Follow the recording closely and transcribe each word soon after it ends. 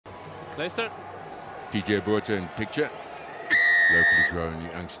Leinster. TJ Burton in picture. Locally grown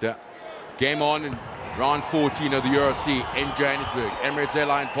youngster. Game on in round 14 of the URC in Johannesburg, Emirates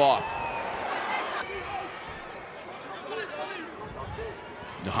Lions Park.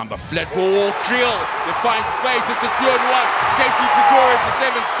 Nohamba flat ball, Creel, they find space at the 2-on-1. JC Pretorius, the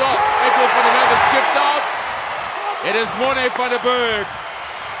 7th stop. Edward van der Merwe skipped out. It is Morne van der Berg.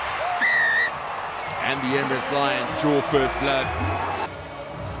 And the Emirates Lions draw first blood.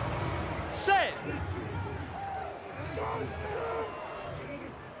 Set.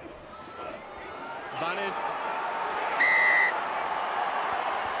 Vanage.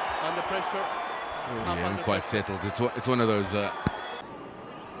 Under pressure. Yeah, haven't quite settled. It's one of those.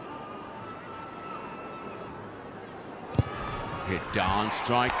 Hit down,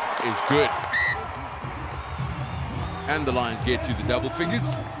 strike is good. And the Lions get to the double figures.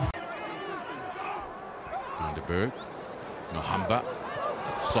 Van der Berg, Nohamba.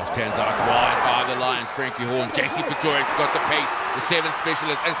 Soft hands out wide by the Lions. Frankie Horn, JC Pretorius got the pace. The 7th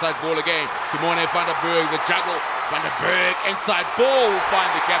specialist, inside ball again to Morne van der Berg. The juggle, Van der Berg, inside ball will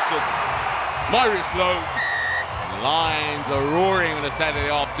find the captain. Marius Lowe. The Lions are roaring on a Saturday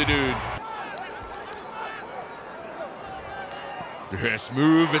afternoon. Reverse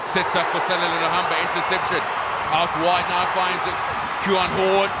move, it sets up for Sanele Nohamba, interception. Out wide now finds it. Kuan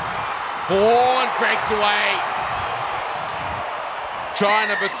Horn. Horn breaks away. Try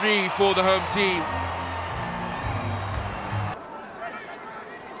number 3 for the home team.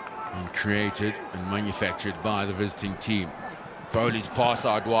 And created and manufactured by the visiting team. Foley's pass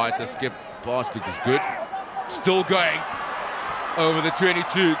out wide, the skip pass look is good. Still going over the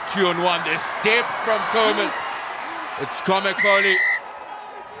 22, 2-on-1. This step from Coleman. It's Cormac Foley.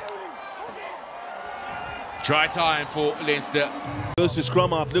 Try time for Leinster. Goes to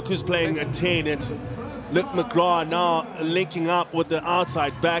scrum half. Look who's playing a 10. It's Luke McGrath now linking up with the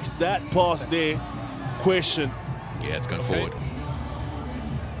outside backs. That pass there, question. Yeah, it's gone forward.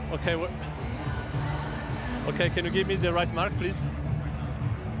 Okay, okay, can you give me the right mark, please?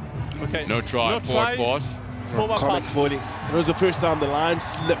 Okay. No try, forward pass. Cormac Foley. It was the first time the Lions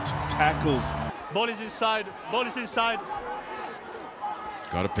slipped tackles. Ball is inside, ball is inside.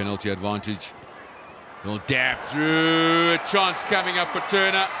 Got a penalty advantage. He'll dab through, a chance coming up for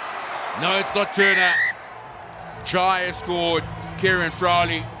Turner. No, it's not Turner. Try is scored, Kieran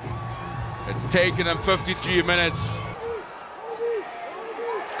Frowley. It's taken him 53 minutes.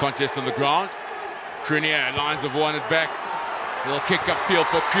 Contest on the ground. Crinier, Lions have won it back. He'll kick up field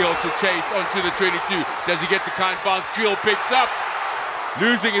for Creel to chase onto the 22. Does he get the kind bounce? Creel picks up.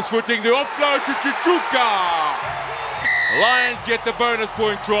 Losing his footing, the offload to Chichuka. Lions get the bonus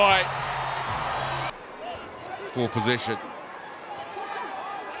point try. Full possession.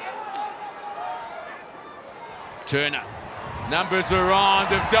 Turner. Numbers around,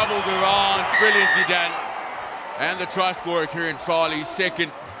 they've doubled around. Brilliantly done. And the try scorer, Kieran Farley, second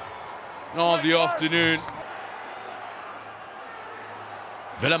of the afternoon.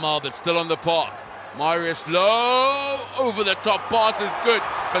 Willem Albert still on the park. Marius Lowe over the top pass is good.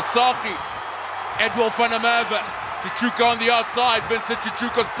 Basahi. Edward van der Merwe. Chichuka on the outside. Vincent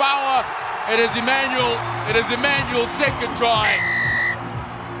Chichuka's power. It is Emmanuel. It is Emmanuel's second try.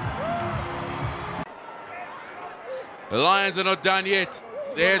 The Lions are not done yet.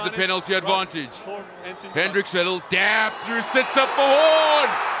 There's the penalty advantage. Hendricks a little dab through, sits up for Horn.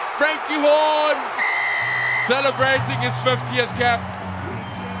 Frankie Horn celebrating his 50th cap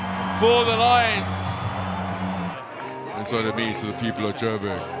for the Lions. That's what it means to the people of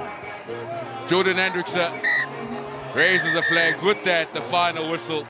Joburg. Jordan Hendricks raises the flags. With that, the final whistle.